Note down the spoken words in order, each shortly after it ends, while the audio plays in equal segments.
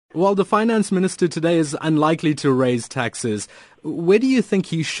While the finance minister today is unlikely to raise taxes, where do you think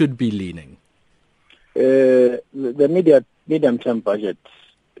he should be leaning? The medium-term budget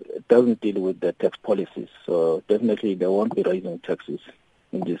doesn't deal with the tax policies, so definitely they won't be raising taxes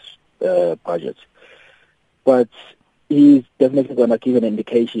in this budget. But he's definitely going to give an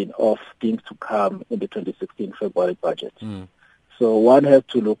indication of things to come in the 2016 February budget. So one has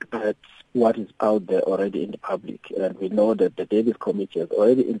to look at what is out there already in the public. And we know that the Davis Committee has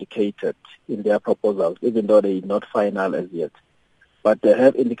already indicated in their proposals, even though they are not final as yet, but they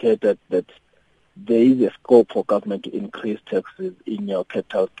have indicated that there is a scope for government to increase taxes in your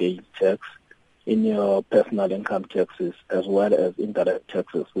capital gains tax, in your personal income taxes, as well as indirect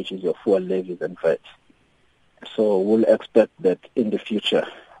taxes, which is your fuel levies and VAT. So we'll expect that in the future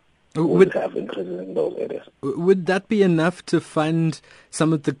we'll have increases in those areas. Would that be enough to fund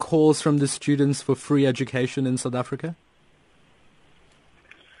some of the calls from the students for free education in South Africa?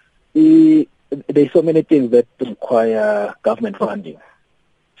 There's so many things that require government funding.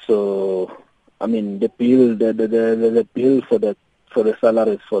 So, I mean, the bill for the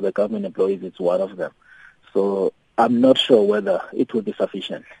salaries for the government employees is one of them. So I'm not sure whether it will be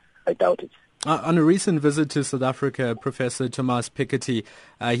sufficient. I doubt it. On a recent visit to South Africa, Professor Thomas Piketty,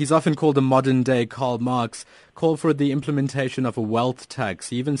 he's often called a modern-day Karl Marx, called for the implementation of a wealth tax.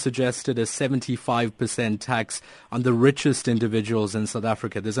 He even suggested a 75% tax on the richest individuals in South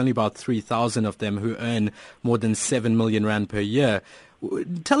Africa. There's only about 3,000 of them who earn more than 7 million rand per year.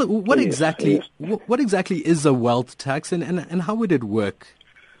 Tell us, what exactly is a wealth tax and how would it work?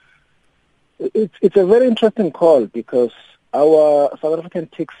 It's a very interesting call because our South African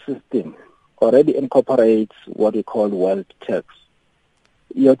tax system already incorporates what we call wealth tax.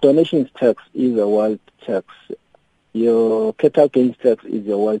 Your donations tax is a wealth tax. Your capital gains tax is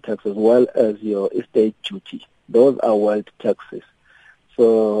your wealth tax, as well as your estate duty. Those are wealth taxes.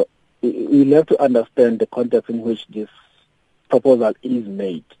 So we have to understand the context in which this proposal is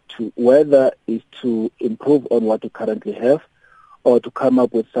made, to whether it's to improve on what we currently have or to come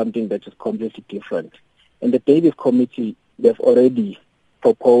up with something that is completely different. In the Davis Committee, they've already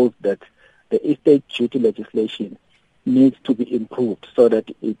proposed that the estate duty legislation needs to be improved so that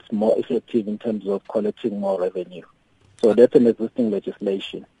it's more effective in terms of collecting more revenue. So that's an existing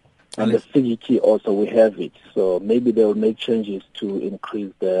legislation. And the CGT also, we have it. So maybe they will make changes to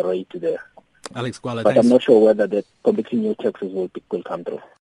increase the rate there. Alex Gwala, but I'm not sure whether the completely new taxes will come through.